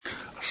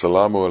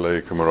Assalamu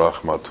alaikum wa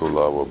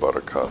rahmatullah wa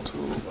barakatuh.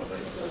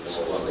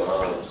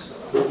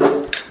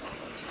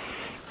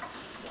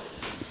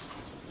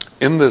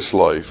 In this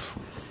life,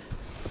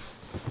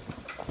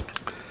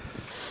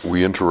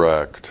 we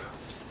interact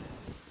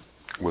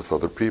with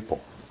other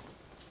people.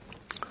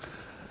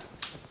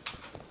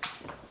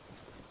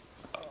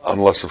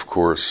 Unless, of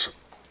course,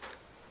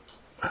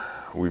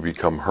 we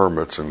become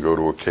hermits and go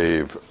to a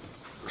cave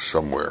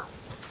somewhere.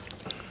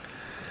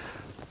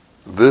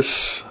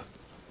 This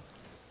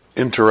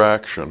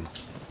interaction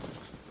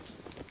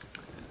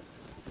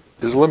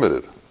is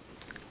limited.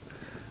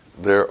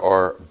 There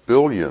are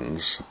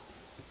billions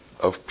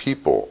of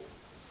people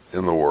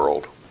in the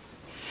world.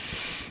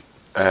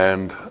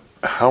 And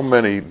how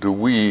many do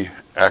we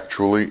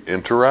actually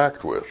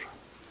interact with?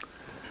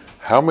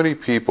 How many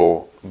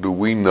people do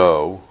we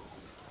know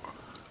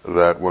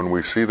that when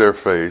we see their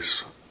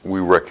face, we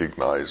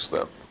recognize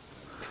them?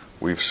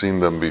 We've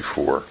seen them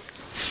before.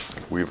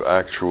 We've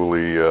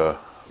actually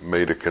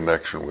made a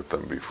connection with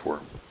them before.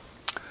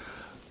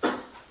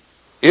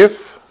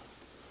 If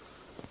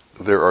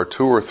there are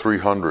 200 or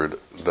 300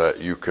 that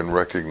you can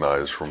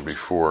recognize from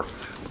before,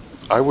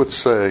 I would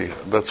say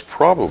that's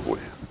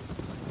probably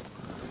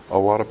a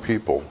lot of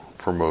people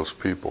for most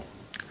people.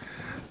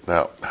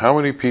 Now, how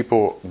many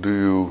people do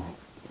you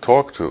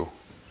talk to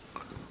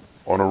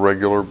on a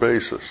regular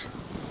basis?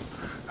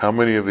 How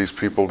many of these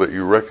people that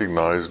you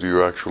recognize do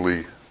you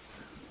actually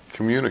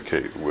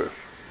communicate with?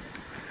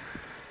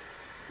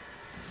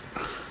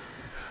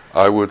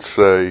 I would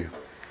say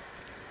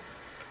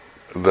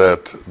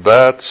that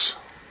that's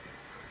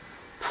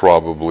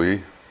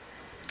probably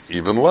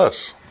even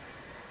less.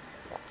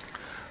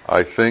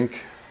 I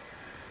think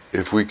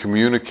if we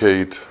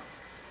communicate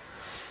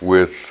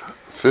with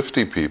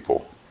 50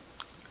 people,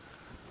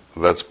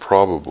 that's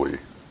probably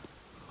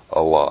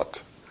a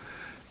lot.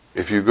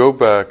 If you go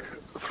back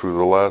through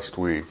the last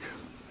week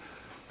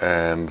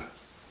and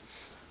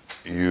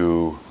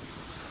you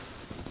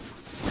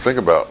think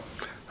about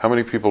how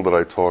many people did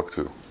I talk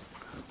to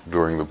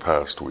during the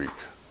past week?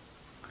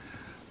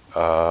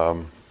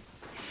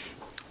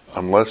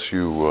 Unless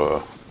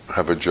you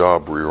have a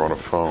job where you're on a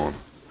phone,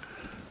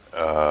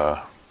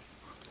 I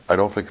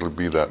don't think it'll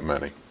be that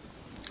many.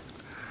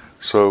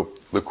 So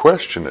the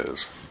question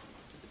is,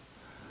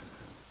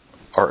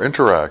 our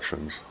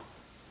interactions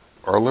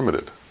are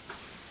limited.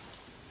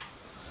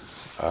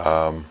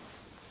 How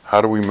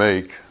do we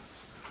make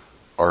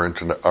our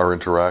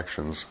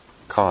interactions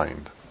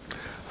kind?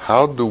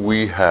 How do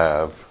we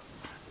have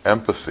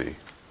empathy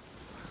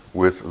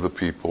with the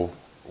people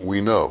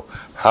we know?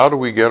 How do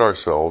we get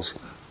ourselves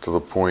to the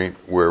point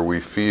where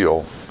we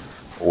feel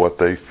what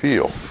they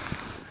feel?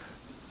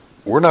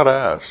 We're not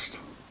asked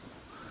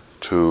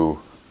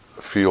to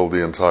feel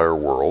the entire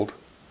world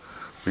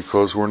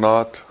because we're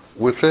not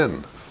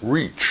within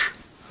reach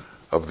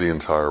of the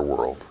entire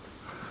world.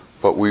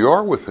 But we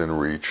are within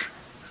reach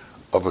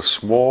of a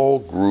small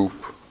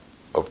group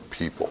of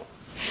people.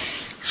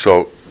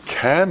 So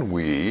can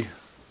we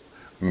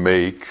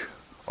make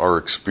our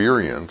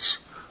experience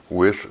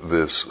with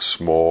this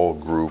small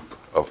group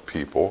of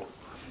people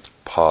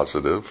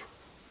positive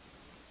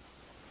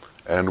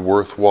and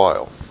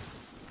worthwhile?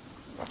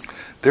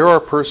 There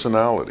are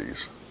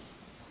personalities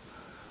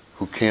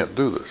who can't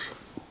do this.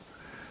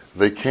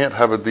 They can't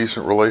have a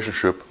decent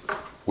relationship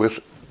with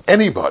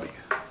anybody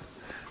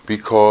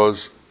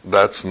because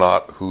that's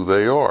not who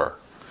they are.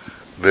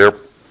 Their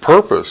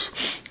purpose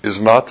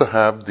is not to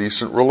have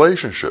decent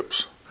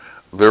relationships.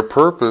 Their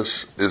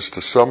purpose is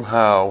to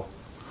somehow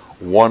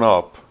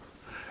one-up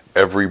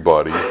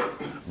everybody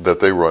that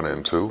they run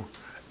into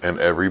and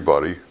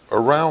everybody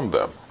around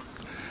them.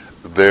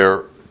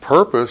 Their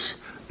purpose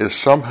is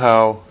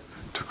somehow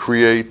to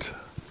create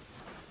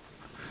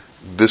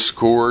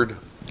discord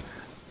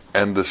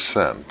and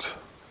dissent.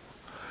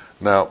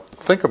 Now,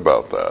 think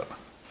about that.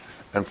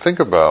 And think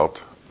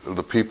about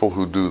the people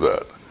who do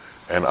that.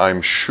 And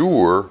I'm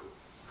sure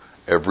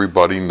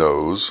everybody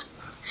knows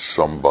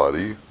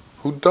somebody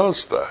who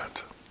does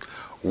that.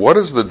 What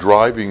is the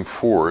driving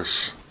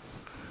force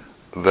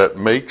that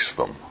makes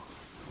them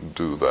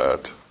do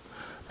that?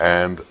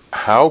 And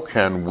how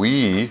can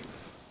we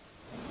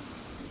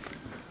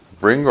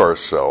bring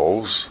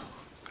ourselves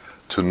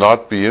to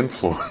not be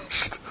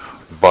influenced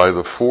by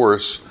the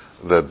force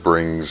that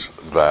brings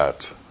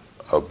that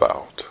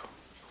about?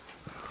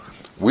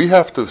 We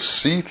have to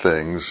see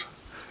things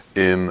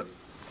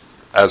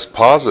as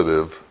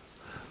positive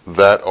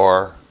that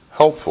are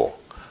helpful,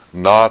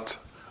 not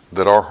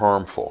that are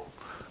harmful.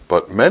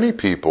 But many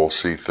people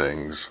see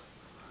things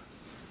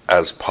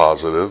as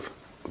positive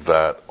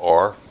that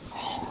are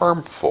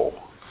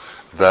harmful,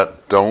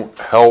 that don't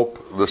help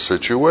the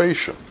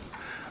situation.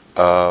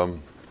 There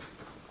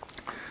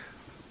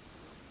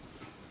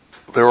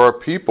are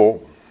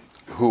people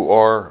who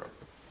are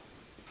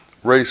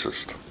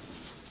racist,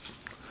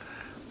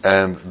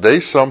 and they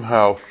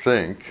somehow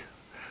think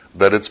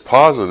that it's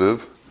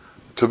positive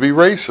to be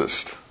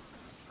racist.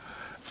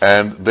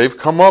 And they've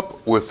come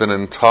up with an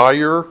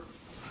entire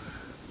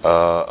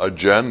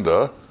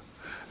agenda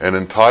an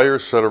entire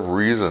set of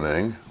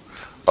reasoning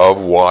of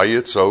why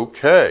it's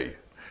okay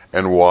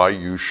and why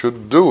you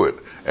should do it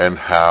and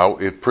how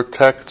it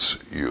protects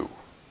you.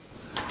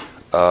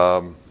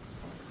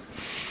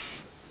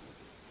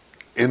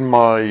 In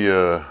my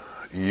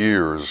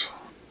years,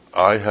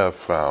 I have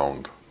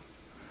found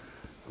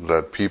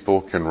that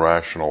people can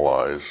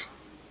rationalize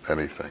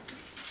anything.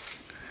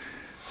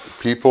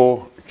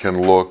 People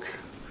can look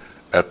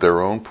at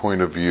their own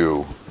point of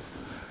view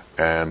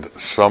and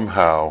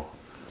somehow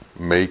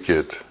make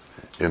it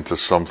into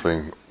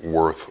something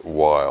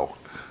worthwhile.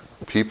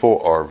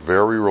 People are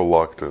very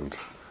reluctant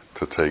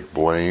to take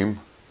blame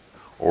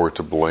or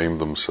to blame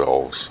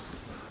themselves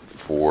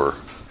for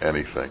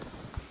anything.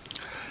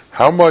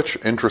 How much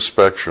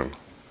introspection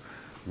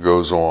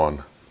goes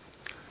on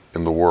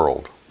in the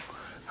world?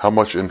 How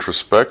much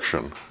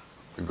introspection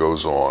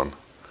goes on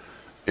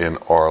in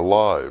our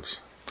lives?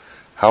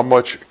 How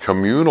much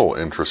communal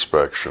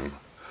introspection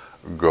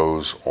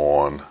goes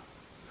on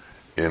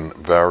in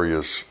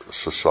various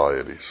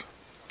societies?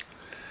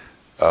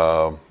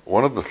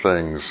 One of the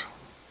things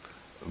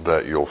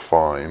that you'll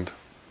find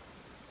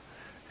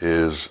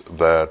is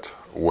that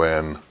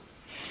when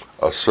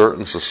a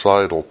certain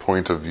societal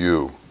point of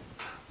view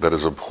that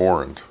is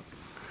abhorrent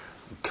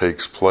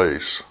takes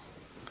place,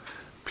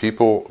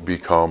 people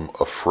become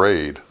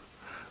afraid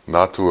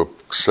not to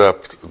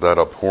accept that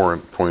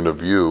abhorrent point of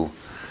view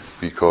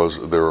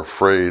because they're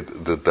afraid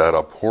that that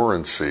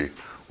abhorrency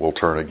will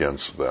turn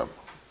against them.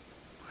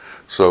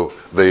 So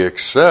they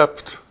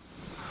accept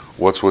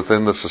what's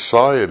within the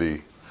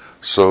society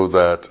so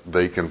that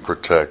they can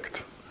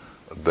protect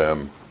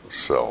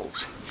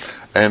themselves.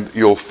 And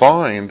you'll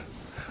find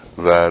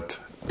that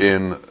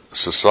in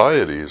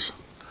societies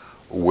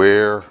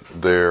where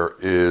there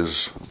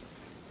is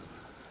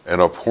an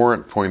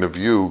abhorrent point of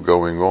view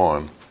going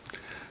on,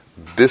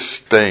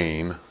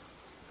 disdain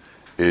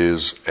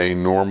is a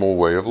normal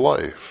way of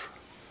life.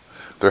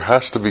 There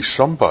has to be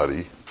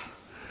somebody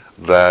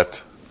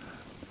that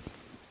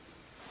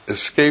is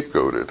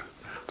scapegoated.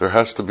 There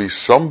has to be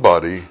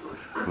somebody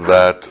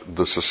that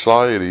the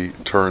society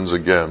turns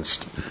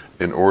against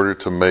in order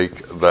to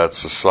make that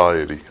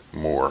society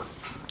more.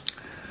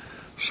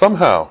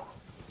 Somehow,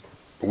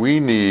 we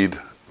need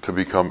to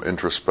become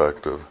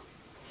introspective,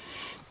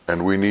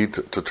 and we need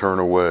to turn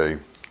away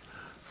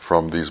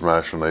from these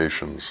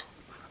machinations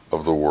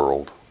of the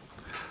world.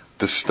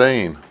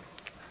 Disdain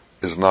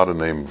is not a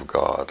name of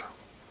God.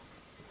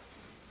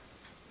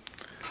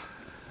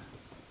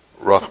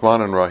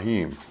 Rahman and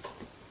Rahim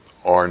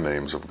are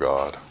names of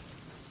God.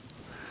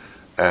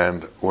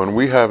 And when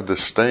we have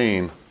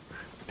disdain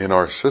in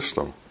our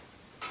system,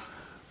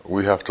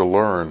 we have to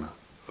learn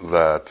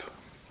that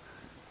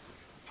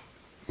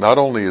not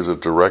only is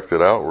it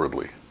directed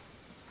outwardly,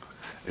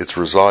 it's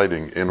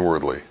residing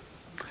inwardly.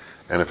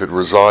 And if it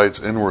resides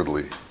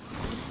inwardly,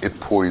 it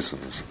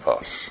poisons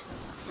us.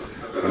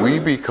 We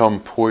become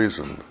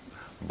poisoned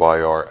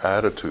by our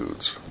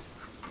attitudes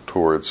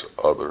towards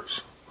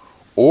others.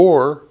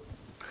 Or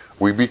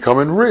we become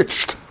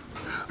enriched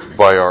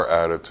by our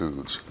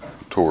attitudes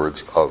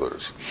towards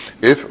others.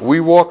 If we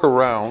walk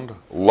around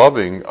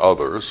loving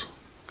others,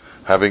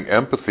 having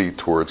empathy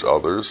towards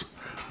others,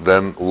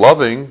 then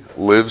loving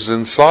lives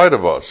inside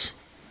of us.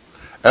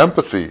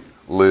 Empathy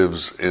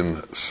lives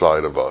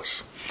inside of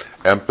us.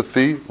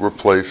 Empathy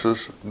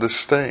replaces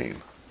disdain.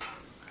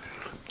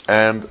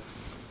 And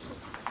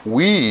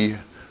we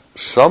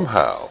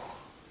somehow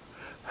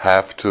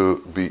have to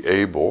be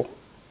able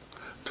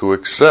to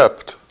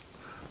accept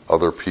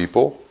other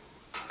people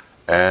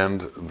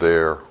and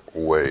their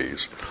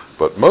ways.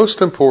 But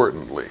most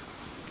importantly,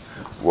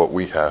 what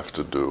we have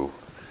to do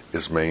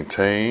is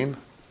maintain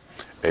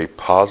a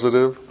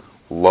positive,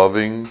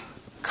 loving,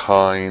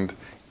 kind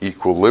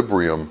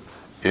equilibrium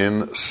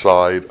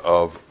inside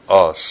of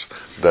us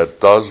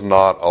that does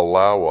not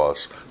allow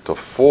us to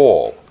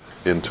fall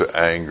into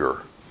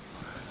anger,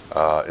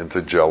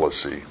 into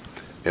jealousy,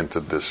 into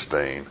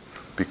disdain,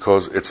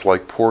 because it's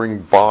like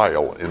pouring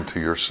bile into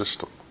your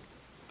system.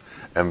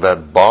 And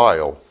that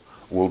bile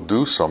will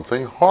do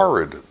something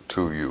horrid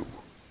to you.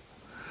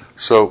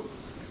 So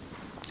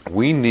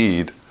we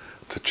need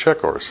to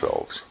check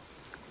ourselves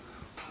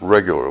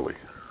regularly.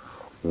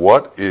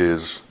 What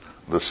is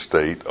the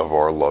state of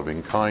our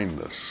loving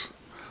kindness?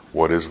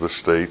 What is the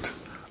state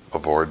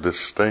of our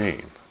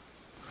disdain?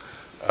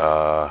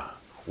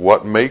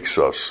 What makes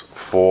us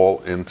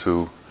fall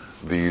into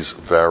these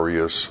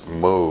various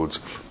modes,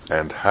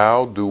 and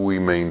how do we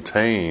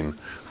maintain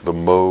the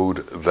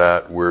mode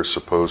that we're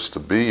supposed to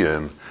be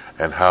in,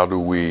 and how do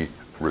we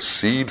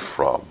recede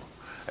from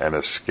and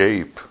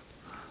escape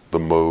the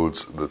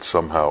modes that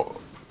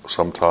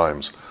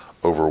sometimes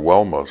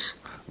overwhelm us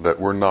that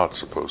we're not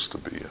supposed to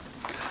be in.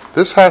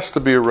 This has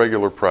to be a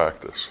regular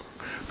practice,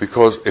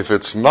 because if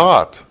it's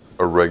not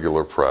a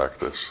regular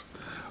practice,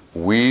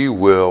 we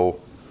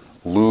will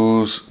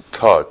lose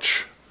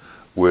touch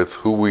with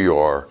who we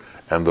are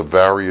and the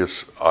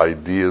various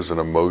ideas and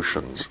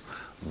emotions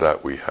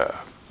that we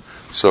have.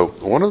 So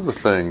one of the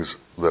things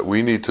that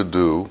we need to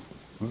do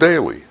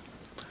daily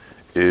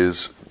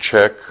is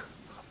check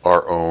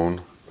our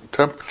own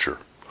temperature.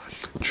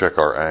 Check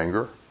our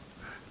anger,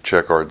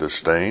 check our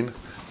disdain,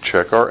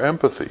 check our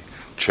empathy,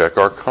 check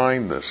our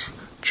kindness,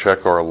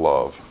 check our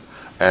love.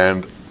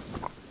 And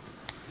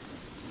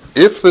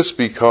if this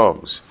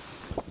becomes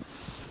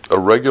a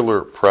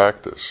regular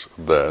practice,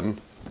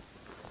 then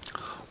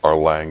our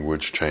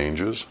language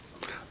changes,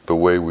 the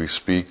way we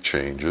speak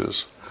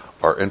changes,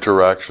 our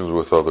interactions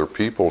with other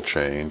people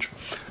change,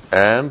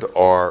 and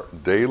our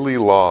daily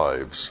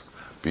lives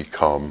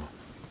become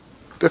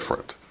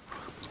different.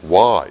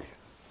 Why?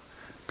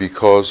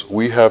 Because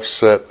we have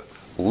set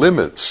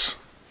limits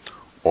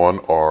on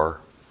our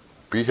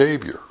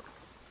behavior.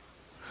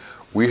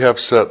 We have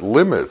set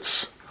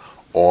limits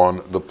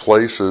on the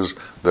places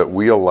that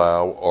we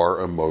allow our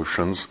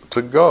emotions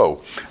to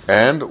go.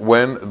 And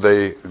when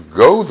they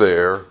go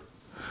there,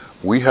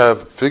 we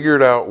have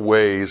figured out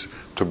ways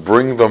to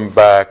bring them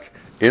back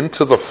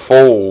into the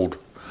fold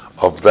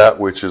of that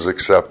which is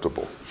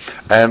acceptable.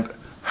 And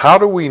how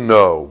do we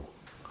know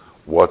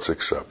what's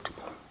acceptable?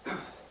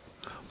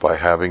 By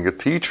having a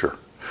teacher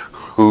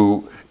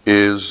who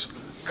is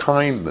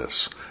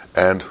kindness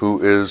and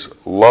who is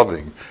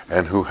loving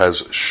and who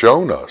has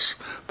shown us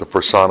the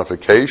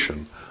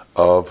personification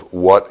of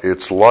what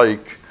it's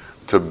like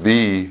to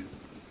be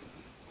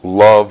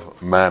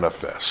love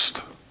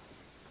manifest.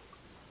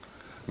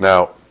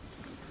 Now,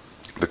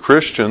 the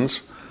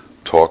Christians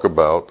talk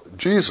about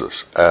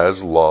Jesus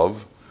as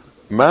love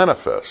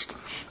manifest.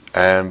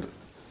 And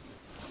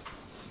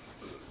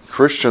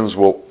Christians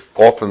will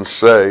often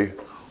say,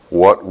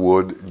 what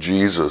would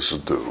Jesus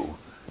do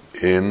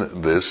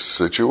in this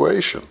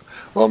situation?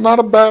 Well, not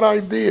a bad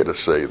idea to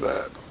say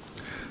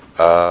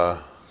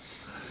that.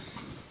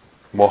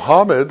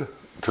 Muhammad,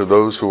 to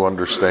those who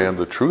understand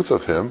the truth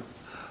of him,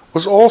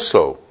 was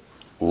also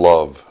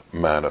love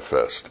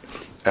manifest.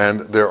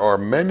 And there are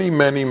many,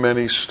 many,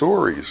 many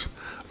stories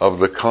of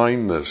the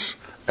kindness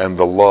and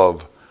the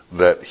love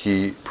that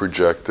he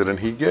projected and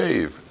he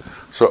gave.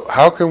 So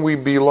how can we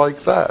be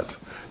like that?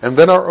 And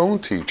then our own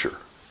teacher.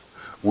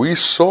 We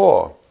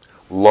saw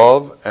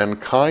love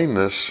and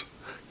kindness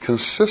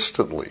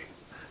consistently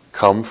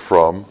come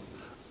from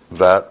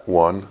that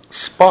one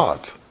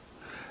spot.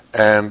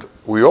 And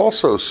we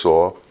also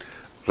saw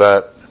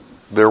that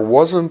there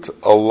wasn't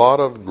a lot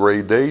of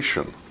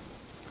gradation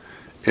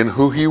in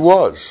who he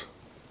was.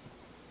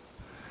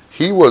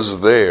 He was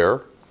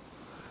there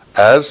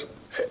as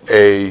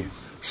a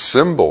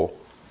symbol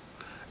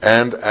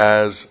and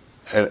as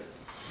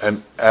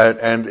and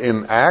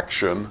in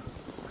action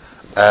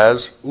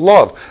as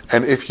love.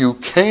 And if you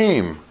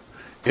came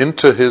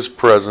into his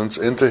presence,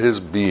 into his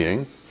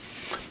being,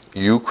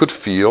 you could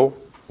feel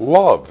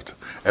loved.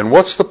 And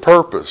what's the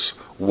purpose?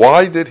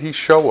 Why did he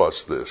show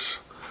us this?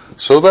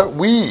 So that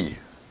we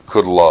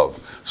could love,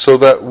 so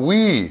that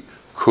we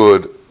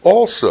could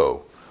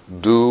also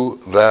do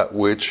that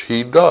which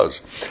he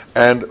does.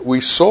 And we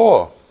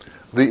saw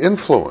the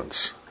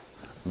influence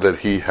that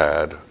he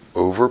had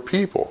over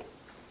people.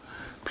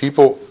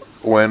 People,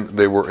 when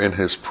they were in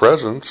his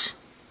presence,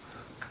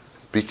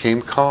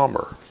 became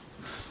calmer.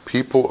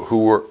 People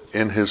who were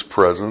in his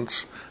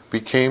presence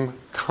became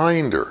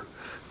kinder.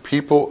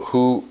 People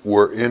who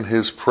were in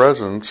his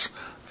presence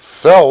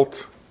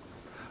felt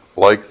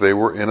like they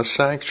were in a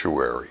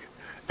sanctuary,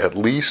 at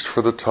least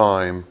for the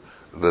time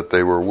that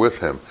they were with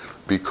him,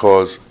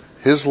 because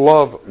his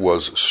love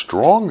was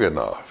strong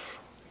enough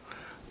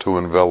to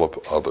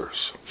envelop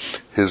others.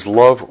 His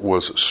love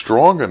was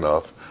strong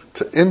enough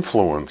to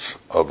influence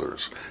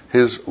others.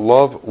 His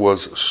love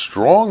was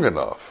strong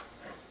enough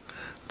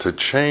to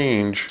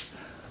change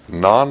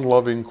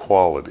non-loving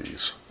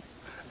qualities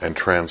and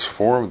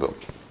transform them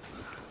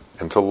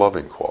into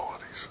loving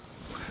qualities.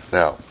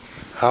 Now,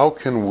 how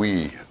can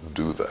we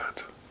do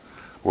that?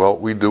 Well,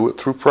 we do it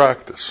through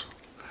practice.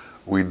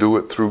 We do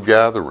it through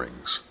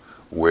gatherings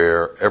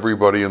where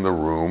everybody in the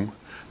room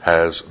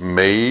has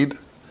made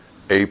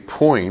a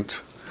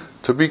point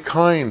to be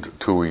kind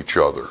to each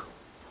other,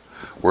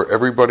 where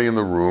everybody in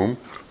the room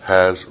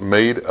has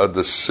made a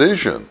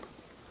decision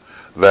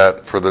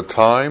that for the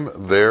time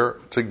they're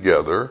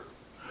together,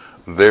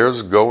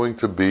 there's going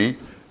to be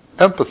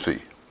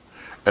empathy,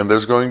 and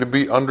there's going to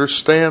be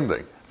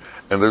understanding,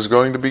 and there's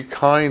going to be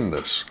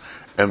kindness,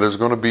 and there's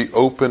going to be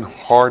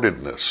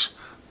open-heartedness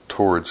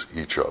towards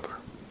each other.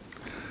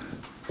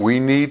 We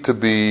need to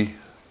be,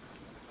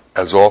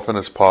 as often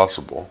as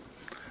possible,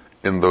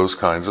 in those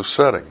kinds of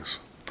settings.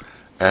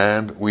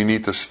 And we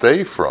need to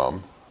stay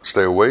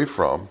away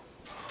from,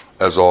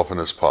 as often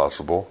as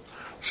possible,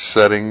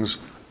 settings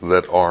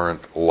that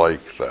aren't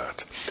like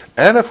that.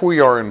 And if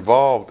we are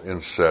involved in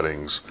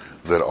settings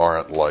that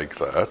aren't like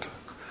that,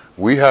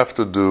 we have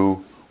to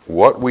do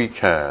what we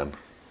can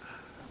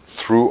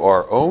through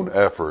our own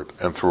effort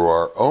and through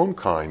our own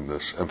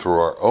kindness and through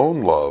our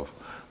own love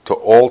to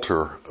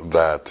alter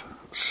that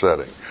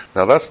setting.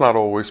 Now, that's not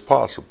always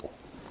possible.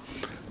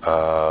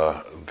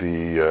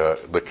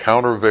 The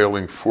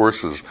countervailing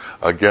forces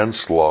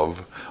against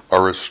love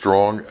are as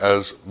strong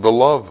as the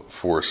love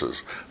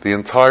forces. The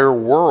entire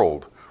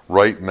world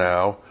right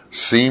now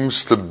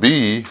seems to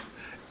be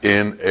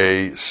in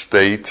a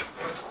state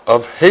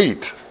of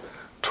hate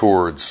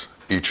towards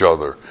each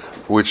other,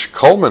 which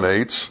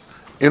culminates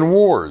in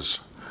wars.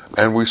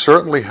 And we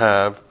certainly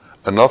have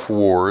enough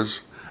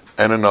wars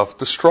and enough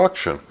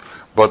destruction.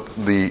 But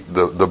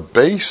the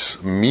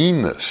base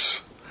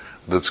meanness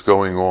that's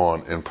going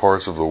on in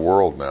parts of the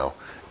world now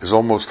is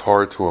almost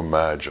hard to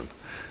imagine.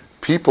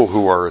 People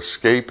who are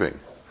escaping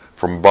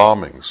from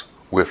bombings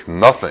with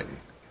nothing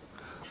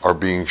are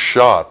being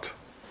shot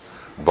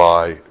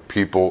by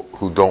people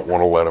who don't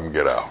want to let them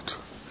get out.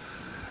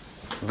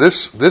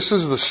 This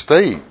is the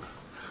state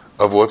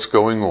of what's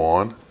going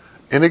on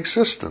in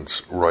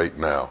existence right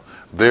now.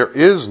 There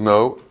is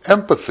no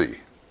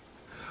empathy.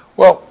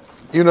 Well,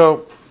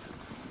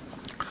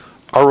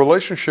 our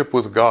relationship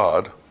with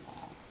God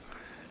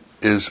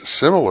is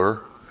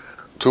similar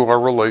to our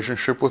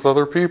relationship with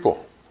other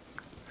people.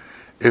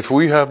 If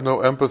we have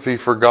no empathy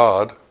for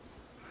God,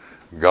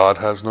 God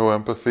has no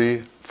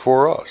empathy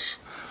for us.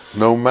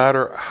 No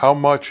matter how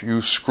much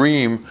you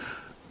scream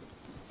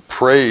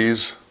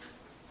praise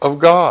of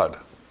God,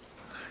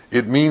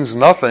 it means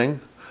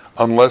nothing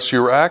unless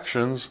your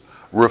actions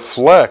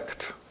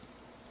reflect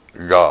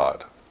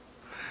God.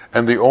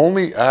 And the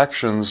only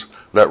actions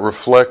that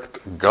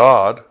reflect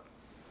God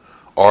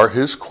are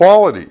His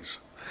qualities.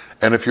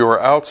 And if you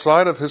are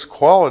outside of His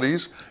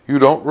qualities, you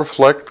don't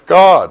reflect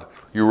God.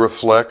 You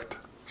reflect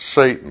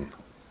Satan.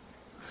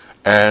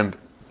 And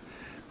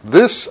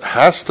this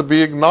has to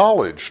be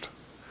acknowledged.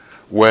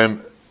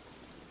 When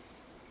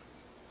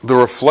the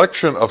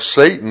reflection of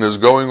Satan is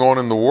going on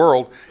in the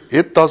world,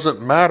 it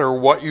doesn't matter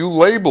what you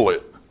label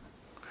it.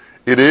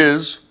 It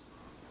is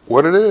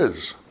what it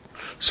is.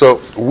 So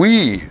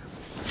we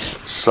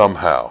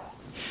somehow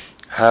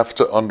have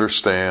to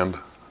understand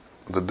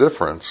the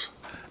difference,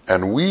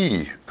 and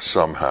we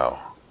somehow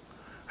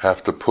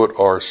have to put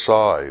our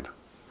side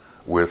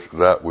with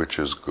that which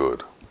is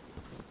good.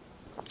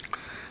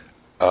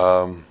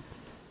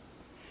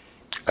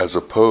 As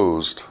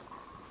opposed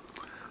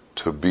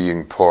to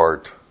being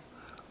part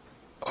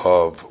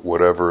of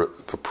whatever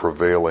the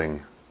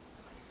prevailing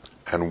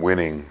and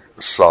winning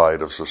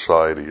side of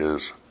society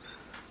is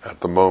at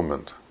the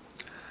moment.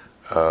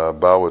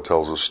 Bawa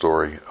tells a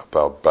story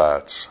about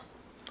bats.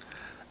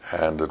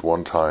 And at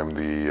one time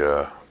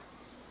the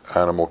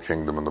animal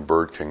kingdom and the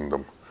bird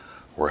kingdom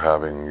were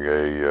having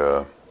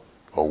a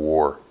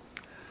war.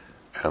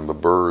 And the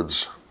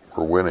birds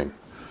were winning.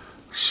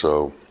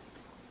 So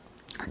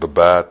the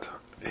bat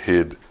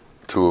hid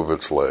two of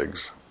its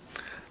legs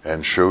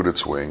and showed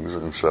its wings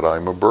and said,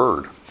 "I'm a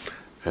bird,"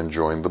 and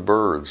joined the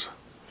birds.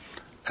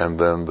 And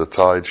then the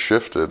tide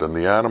shifted and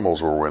the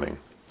animals were winning.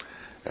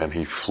 And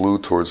he flew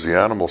towards the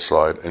animal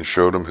side and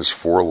showed him his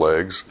four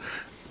legs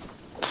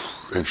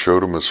and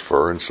showed him his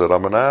fur and said,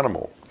 "I'm an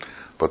animal."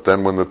 But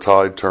then when the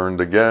tide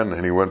turned again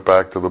and he went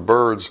back to the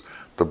birds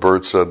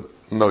said,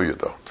 "No, you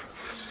don't.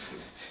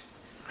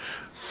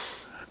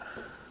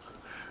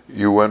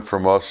 You went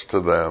from us to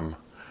them,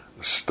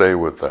 stay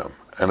with them."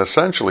 And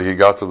essentially it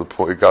got to the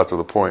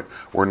point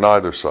where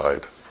neither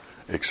side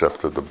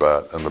accepted the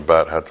bat, and the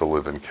bat had to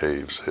live in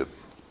caves hidden.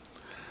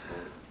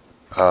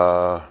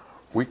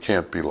 We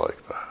can't be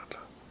like that.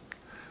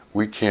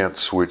 We can't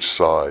switch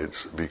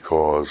sides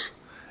because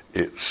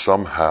it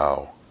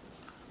somehow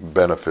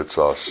benefits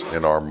us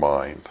in our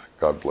mind.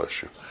 God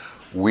bless you.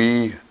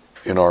 We,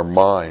 in our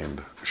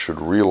mind,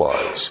 should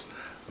realize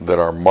that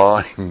our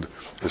mind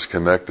is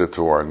connected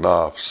to our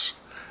nafs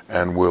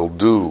and will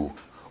do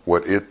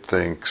what it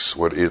thinks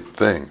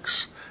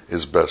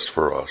is best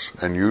for us.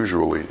 And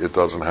usually it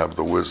doesn't have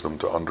the wisdom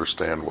to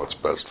understand what's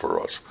best for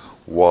us.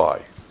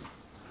 Why?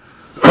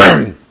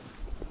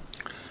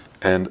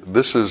 And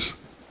this is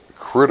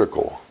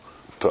critical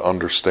to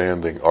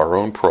understanding our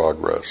own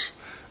progress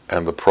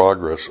and the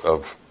progress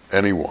of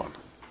anyone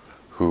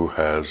who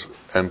has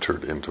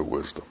entered into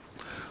wisdom.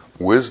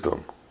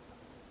 Wisdom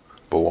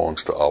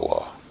belongs to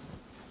Allah.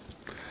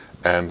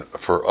 And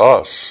for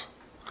us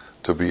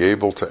to be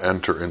able to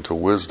enter into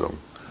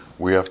wisdom,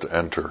 we have to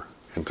enter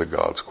into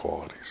God's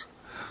qualities.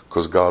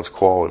 Because God's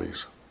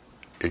qualities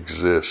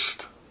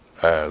exist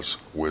as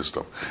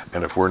wisdom.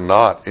 And if we're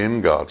not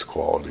in God's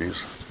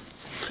qualities,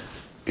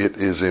 it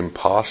is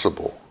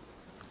impossible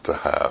to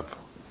have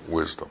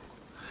wisdom.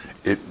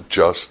 It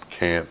just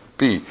can't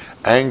be.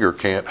 Anger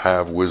can't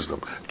have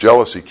wisdom.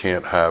 Jealousy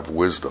can't have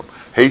wisdom.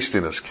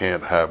 Hastiness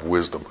can't have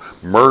wisdom.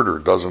 Murder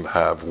doesn't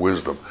have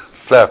wisdom.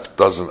 Theft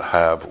doesn't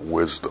have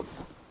wisdom.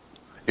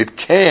 It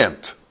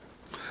can't.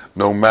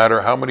 No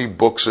matter how many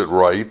books it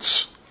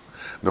writes,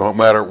 no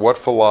matter what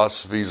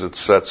philosophies it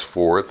sets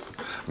forth,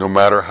 no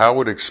matter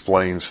how it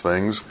explains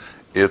things,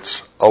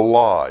 it's a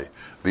lie.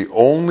 The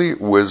only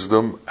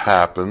wisdom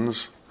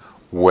happens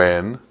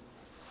when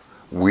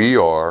we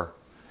are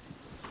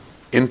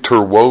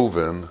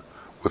interwoven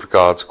with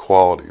God's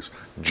qualities.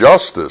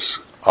 Justice,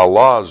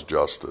 Allah's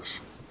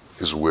justice,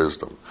 is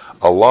wisdom.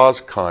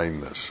 Allah's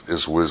kindness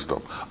is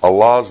wisdom.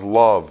 Allah's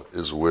love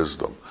is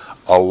wisdom.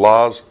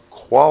 Allah's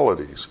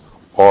qualities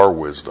are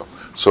wisdom.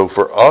 So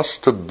for us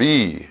to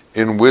be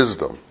in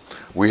wisdom,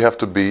 We have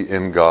to be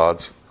in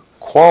God's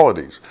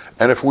qualities.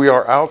 And if we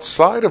are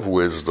outside of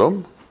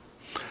wisdom,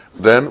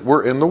 then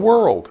we're in the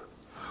world.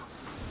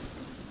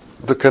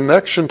 The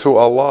connection to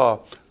Allah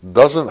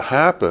doesn't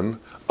happen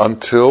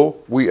until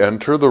we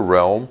enter the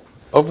realm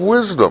of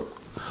wisdom.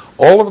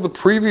 All of the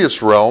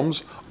previous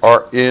realms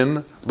are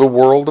in the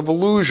world of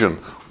illusion.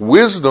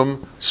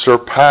 Wisdom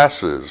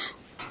surpasses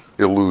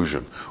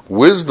illusion.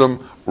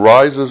 Wisdom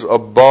rises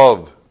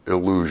above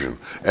illusion.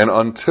 And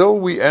until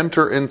we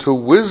enter into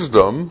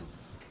wisdom,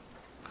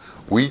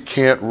 we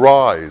can't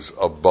rise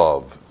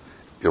above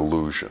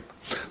illusion.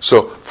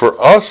 So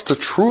for us to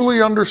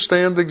truly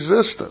understand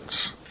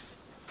existence,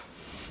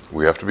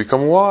 we have to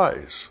become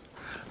wise.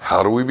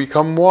 How do we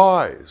become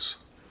wise?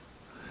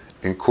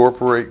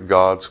 Incorporate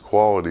God's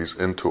qualities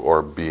into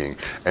our being.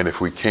 And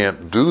if we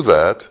can't do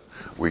that,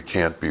 we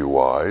can't be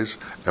wise,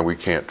 and we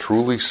can't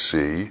truly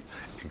see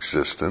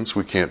existence.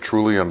 We can't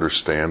truly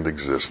understand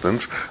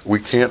existence. We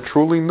can't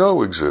truly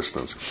know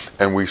existence.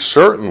 And we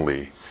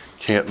certainly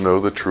can't know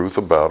the truth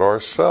about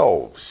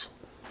ourselves.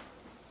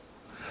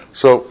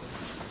 So,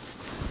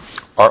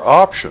 our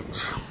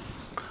options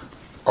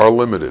are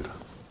limited.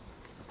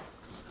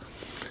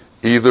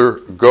 Either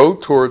go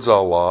towards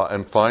Allah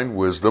and find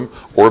wisdom,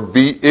 or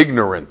be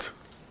ignorant.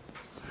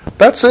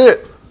 That's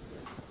it.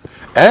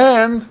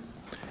 And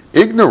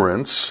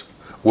ignorance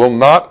will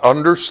not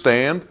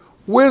understand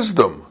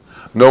wisdom,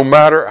 no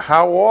matter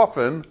how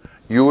often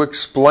you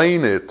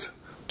explain it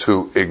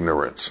to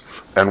ignorance.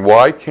 And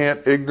why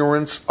can't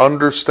ignorance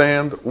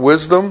understand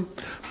wisdom?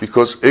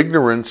 Because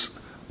ignorance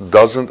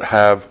doesn't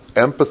have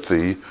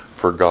empathy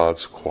for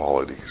God's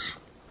qualities.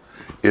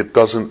 It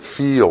doesn't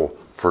feel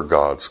for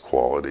God's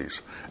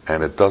qualities,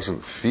 and it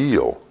doesn't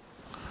feel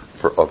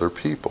for other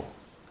people.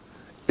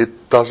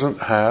 It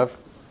doesn't have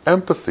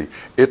empathy.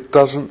 It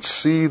doesn't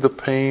see the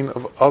pain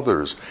of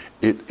others.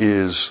 It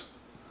is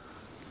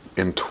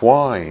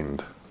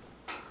entwined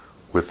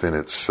within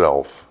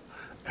itself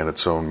and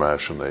its own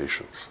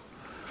machinations.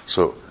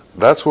 So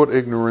that's what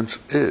ignorance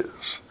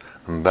is,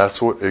 and that's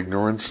what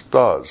ignorance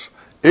does.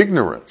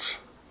 Ignorance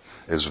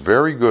is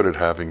very good at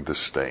having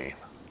disdain.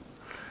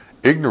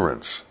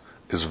 Ignorance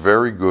is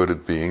very good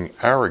at being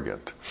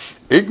arrogant.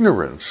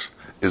 Ignorance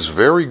is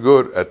very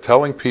good at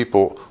telling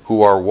people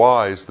who are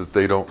wise that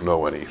they don't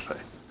know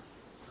anything.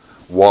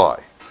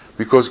 Why?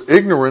 Because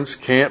ignorance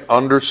can't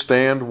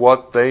understand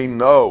what they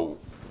know.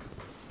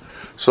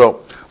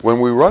 So, when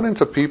we run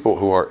into people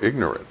who are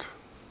ignorant,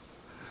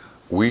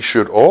 we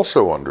should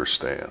also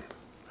understand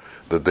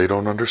that they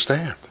don't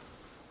understand.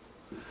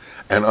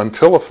 And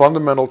until a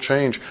fundamental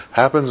change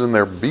happens in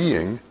their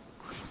being,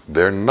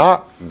 they're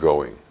not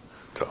going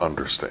to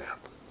understand.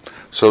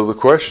 So the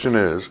question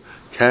is,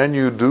 can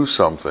you do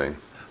something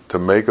to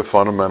make a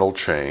fundamental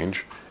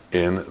change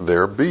in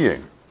their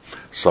being?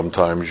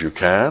 Sometimes you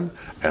can,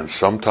 and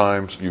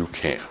sometimes you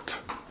can't.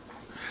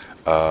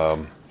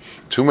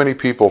 Too many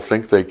people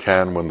think they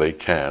can when they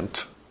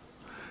can't,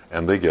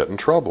 and they get in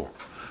trouble.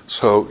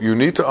 So you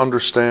need to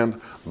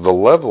understand the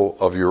level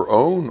of your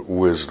own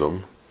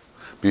wisdom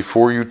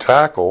before you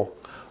tackle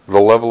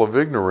the level of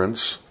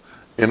ignorance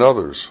in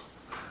others.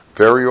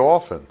 Very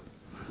often,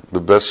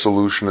 the best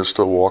solution is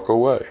to walk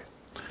away,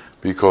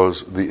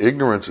 because the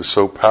ignorance is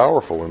so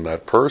powerful in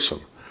that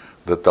person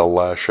that they'll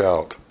lash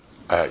out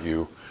at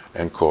you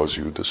and cause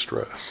you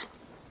distress.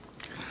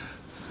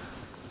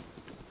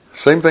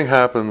 Same thing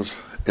happens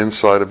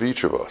inside of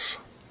each of us.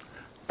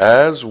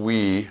 As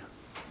we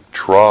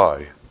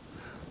try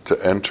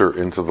to enter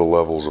into the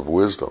levels of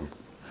wisdom,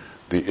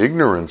 the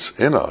ignorance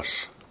in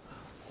us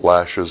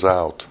lashes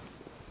out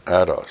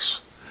at us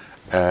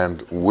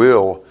and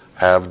will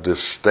have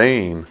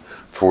disdain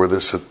for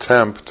this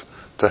attempt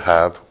to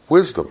have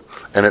wisdom.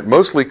 And it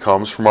mostly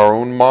comes from our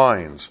own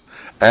minds.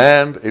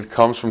 And it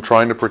comes from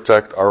trying to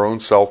protect our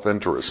own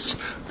self-interests.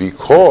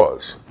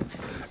 Because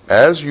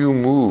as you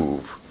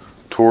move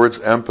towards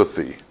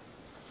empathy,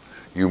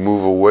 you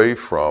move away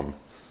from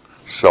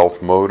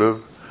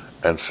self-motive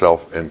and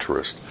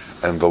self-interest.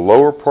 And the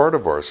lower part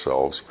of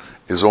ourselves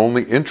is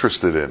only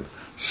interested in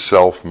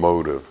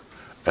self-motive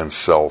and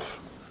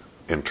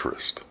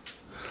self-interest.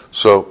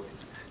 So,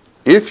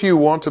 if you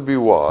want to be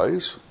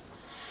wise,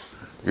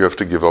 you have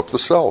to give up the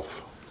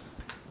self.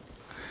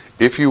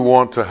 If you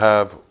want to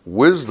have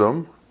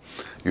wisdom,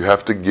 you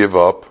have to give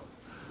up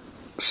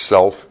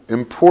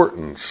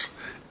self-importance.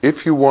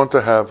 If you want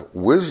to have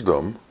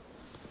wisdom,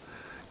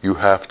 you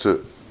have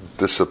to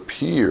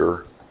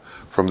disappear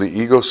from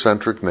the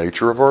egocentric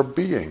nature of our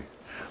being.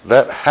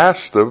 That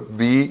has to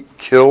be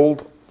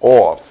killed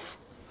off.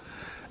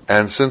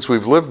 And since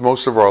we've lived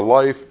most of our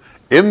life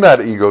in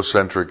that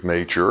egocentric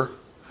nature,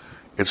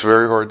 it's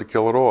very hard to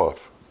kill it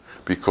off,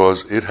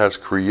 because it has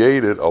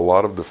created a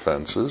lot of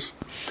defenses,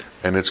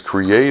 and it's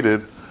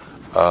created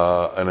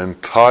an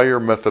entire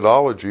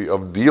methodology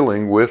of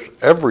dealing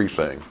with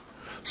everything,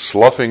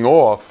 sloughing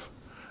off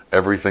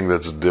everything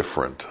that's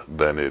different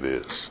than it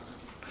is.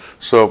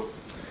 So,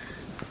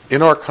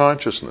 in our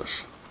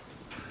consciousness,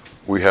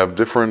 we have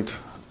different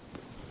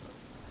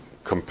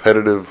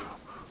competitive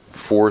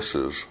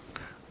forces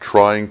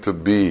trying to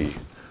be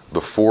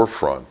the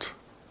forefront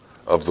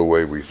of the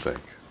way we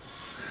think.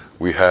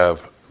 We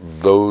have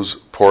those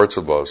parts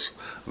of us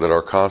that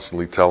are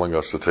constantly telling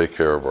us to take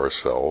care of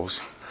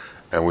ourselves,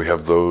 and we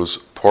have those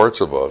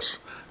parts of us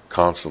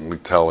constantly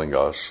telling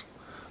us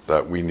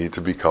that we need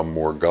to become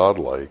more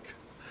godlike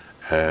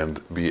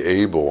and be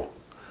able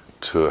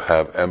to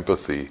have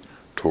empathy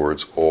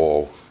towards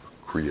all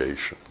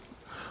creation.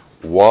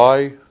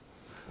 Why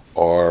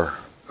are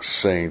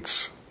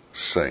saints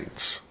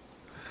saints?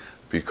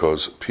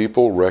 Because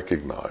people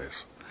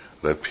recognize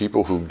that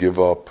people who give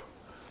up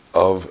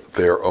of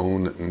their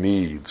own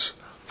needs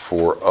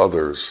for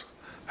others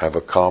have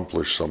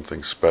accomplished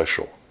something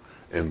special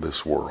in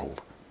this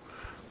world.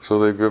 So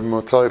they give them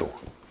a title.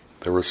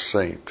 They're a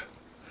saint.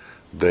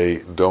 They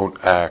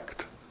don't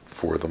act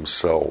for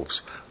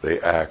themselves. They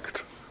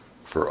act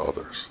for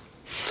others.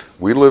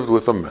 We lived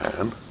with a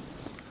man,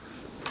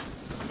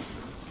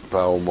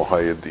 Baal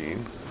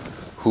Muhayyadin,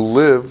 who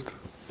lived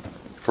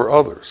for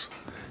others.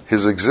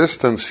 His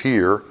existence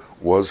here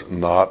was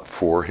not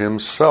for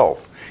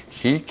himself.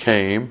 He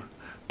came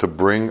to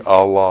bring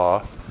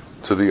Allah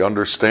to the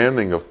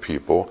understanding of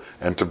people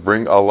and to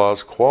bring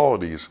Allah's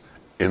qualities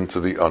into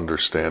the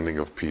understanding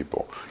of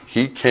people.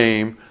 He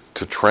came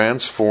to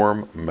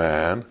transform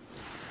man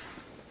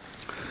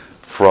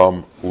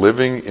from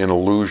living in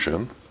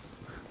illusion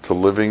to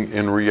living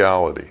in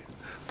reality,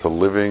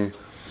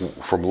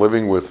 from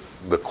living with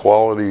the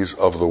qualities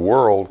of the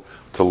world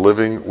to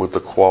living with the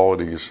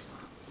qualities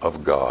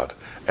of God.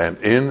 And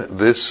in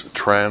this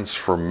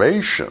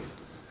transformation,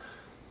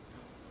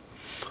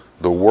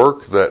 the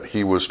work that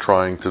he was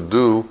trying to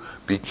do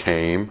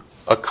became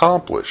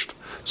accomplished.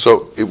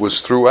 So it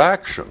was through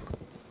action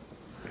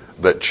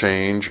that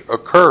change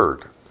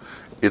occurred.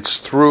 It's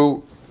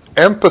through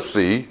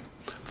empathy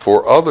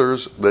for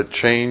others that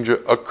change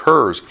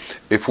occurs.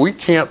 If we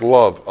can't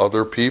love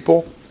other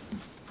people,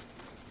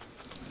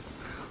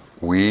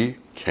 we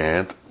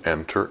can't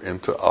enter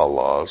into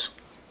Allah's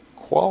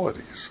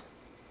qualities.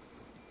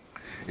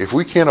 If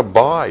we can't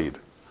abide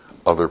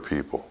other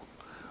people,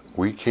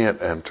 we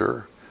can't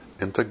enter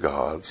into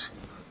God's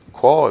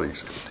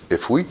qualities.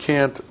 If we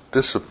can't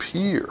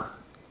disappear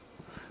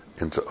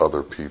into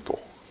other people,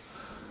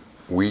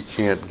 we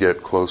can't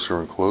get closer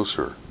and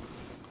closer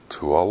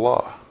to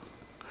Allah.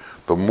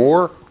 The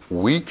more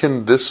we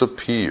can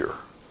disappear,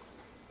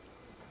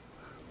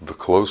 the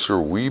closer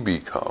we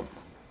become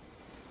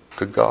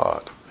to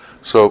God.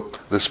 So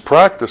this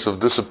practice of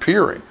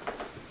disappearing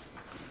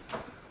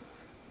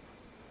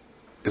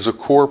is a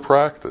core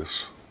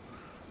practice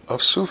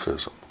of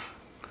Sufism.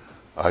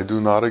 I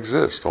do not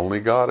exist, only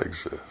God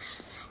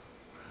exists.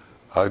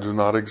 I do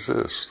not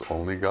exist,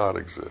 only God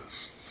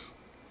exists.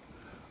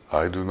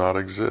 I do not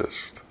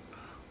exist,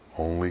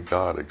 only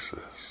God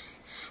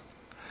exists.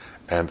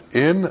 And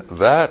in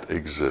that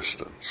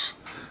existence,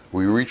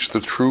 we reach the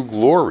true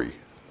glory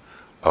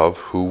of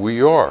who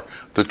we are.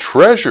 The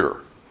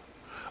treasure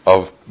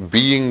of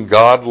being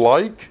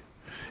godlike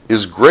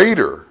is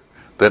greater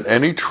than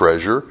any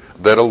treasure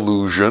that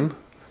illusion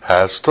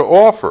has to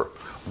offer.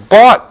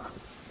 But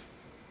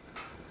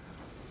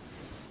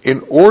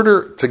in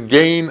order to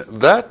gain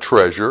that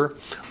treasure,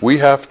 we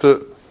have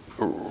to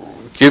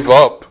give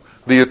up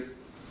the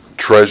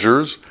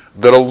treasures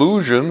that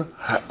illusion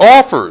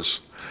offers.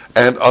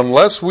 And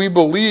unless we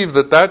believe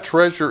that that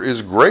treasure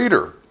is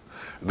greater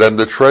than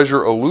the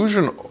treasure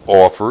illusion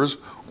offers,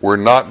 we're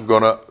not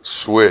going to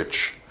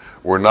switch.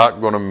 We're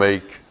not going to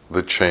make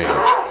the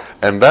change.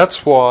 And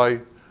that's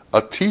why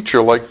a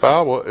teacher like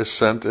Baba is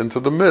sent into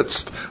the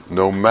midst.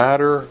 No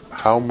matter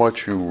how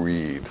much you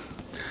read,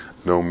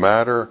 no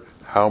matter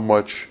how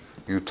much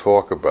you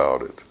talk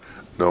about it,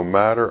 no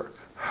matter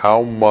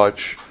how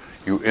much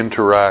you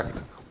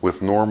interact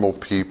with normal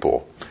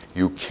people,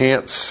 you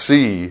can't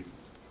see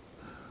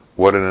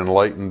what an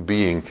enlightened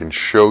being can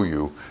show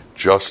you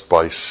just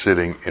by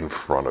sitting in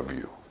front of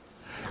you.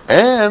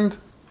 And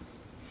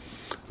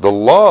the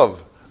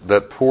love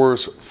that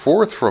pours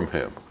forth from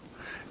him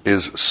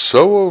is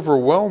so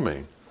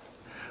overwhelming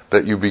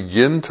that you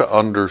begin to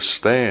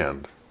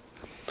understand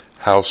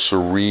how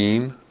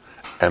serene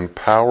and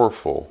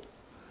powerful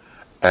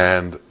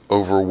and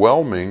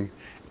overwhelming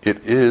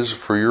it is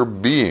for your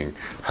being.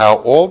 How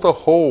all the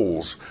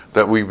holes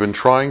that we've been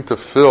trying to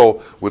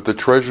fill with the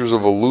treasures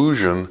of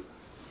illusion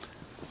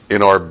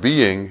in our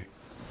being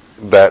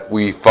that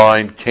we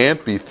find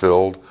can't be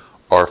filled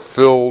are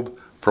filled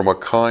from a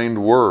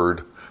kind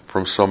word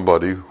from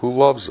somebody who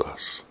loves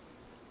us.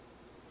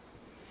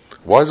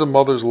 Why is a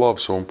mother's love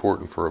so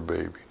important for a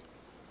baby?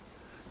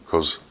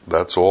 Because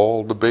that's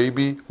all the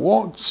baby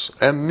wants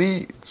and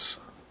needs.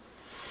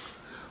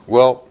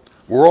 Well,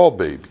 we're all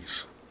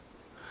babies.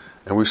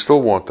 And we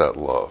still want that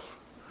love.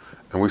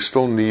 And we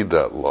still need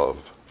that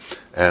love.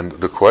 And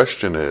the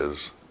question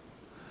is,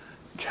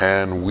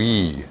 can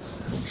we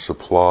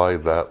supply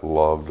that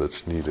love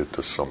that's needed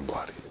to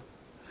somebody?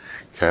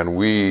 Can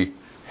we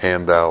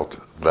hand out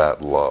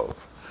that love?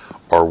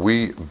 Are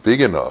we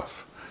big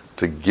enough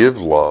to give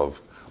love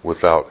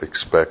without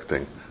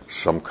expecting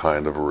some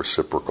kind of a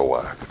reciprocal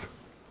act?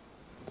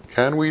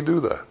 Can we do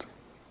that?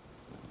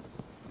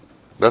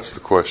 That's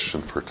the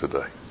question for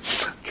today.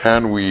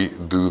 Can we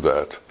do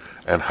that?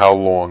 And how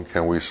long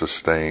can we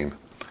sustain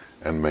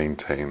and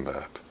maintain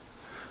that?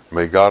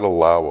 May God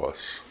allow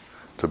us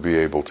to be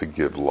able to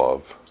give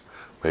love.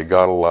 May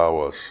God allow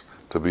us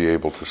to be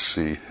able to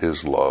see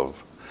His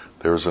love.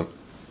 There's an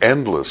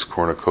endless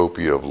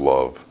cornucopia of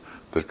love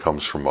that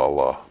comes from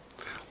Allah.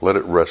 Let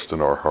it rest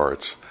in our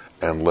hearts,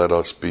 and let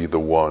us be the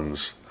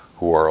ones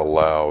who are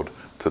allowed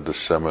to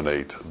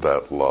disseminate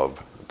that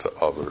love to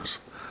others.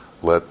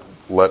 Let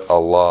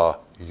Allah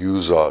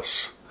use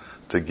us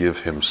to give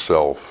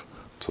Himself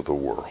to the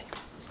world.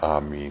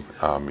 Ameen,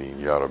 Ameen,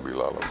 Ya Rabbil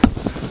Alamin.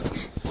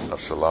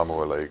 Assalamu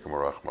alaikum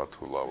wa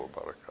rahmatullahi wa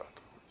barakatuh.